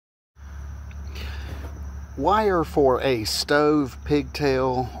Wire for a stove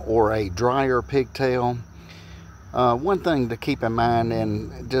pigtail or a dryer pigtail. One thing to keep in mind,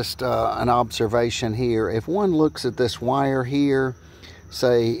 and just an observation here, if one looks at this wire here,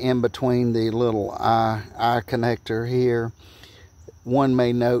 say in between the little eye connector here, one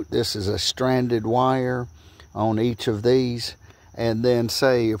may note this is a stranded wire on each of these. And then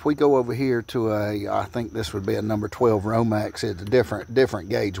say if we go over here to I think this would be a number 12 Romex, it's a different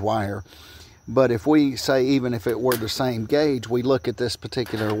gauge wire. But if we say, even if it were the same gauge, we look at this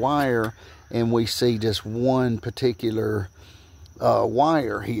particular wire and we see just one particular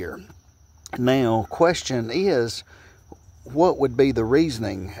wire here. Now, question is, what would be the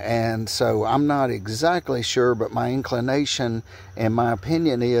reasoning? And so I'm not exactly sure, but my inclination and my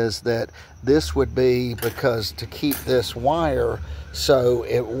opinion is that this would be because to keep this wire,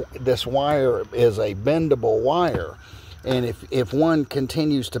 so this wire is a bendable wire. And if one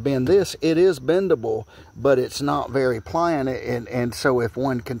continues to bend this, it is bendable, but it's not very pliant. And so if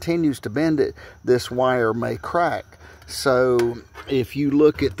one continues to bend it, this wire may crack. So if you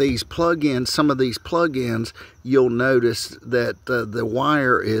look at these plug-ins, some of these plug-ins, you'll notice that the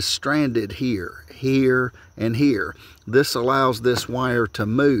wire is stranded here, here, and here. This allows this wire to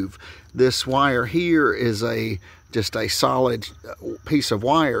move. This wire here is just a solid piece of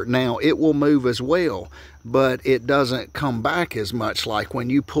wire. Now, it will move as well, but it doesn't come back as much. Like when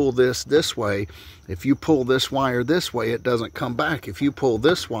you pull this way, if you pull this wire this way, it doesn't come back if you pull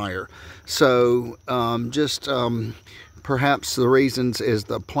this wire. So perhaps the reasons is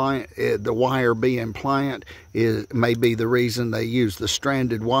the wire being pliant may be the reason they use the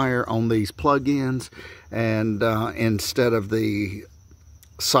stranded wire on these plug-ins and instead of the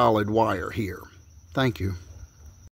solid wire here. Thank you.